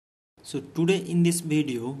So today in this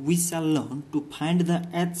video we shall learn to find the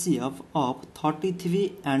HCF of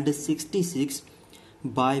 33 and 66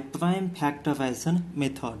 by prime factorization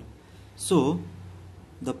method. So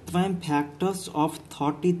the prime factors of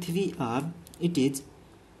 33 are, it is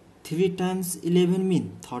 3 times 11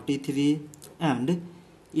 mean 33 and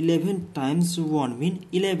 11 times 1 mean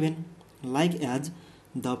 11. Like as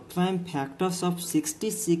the prime factors of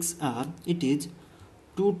 66 are, it is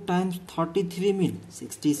 2 times 33 mean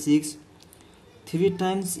 66, 3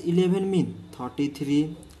 times 11 mean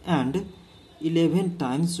 33 and 11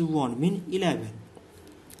 times 1 mean 11.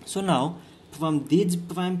 So now from these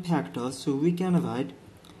prime factors we can write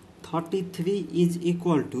 33 is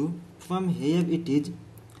equal to, from here it is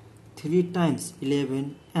 3 times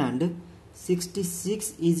 11 and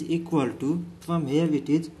 66 is equal to, from here it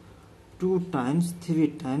is 2 times 3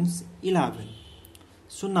 times 11.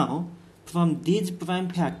 So now from these prime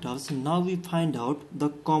factors now we find out the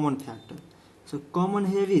common factor. So common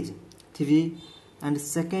here is 3 and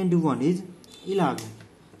second one is 11.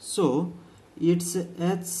 So its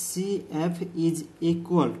HCF is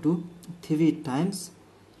equal to 3 times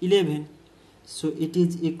 11. So it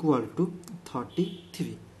is equal to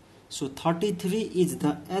 33. So 33 is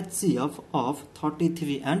the HCF of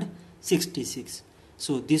 33 and 66.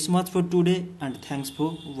 So this much for today and thanks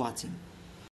for watching.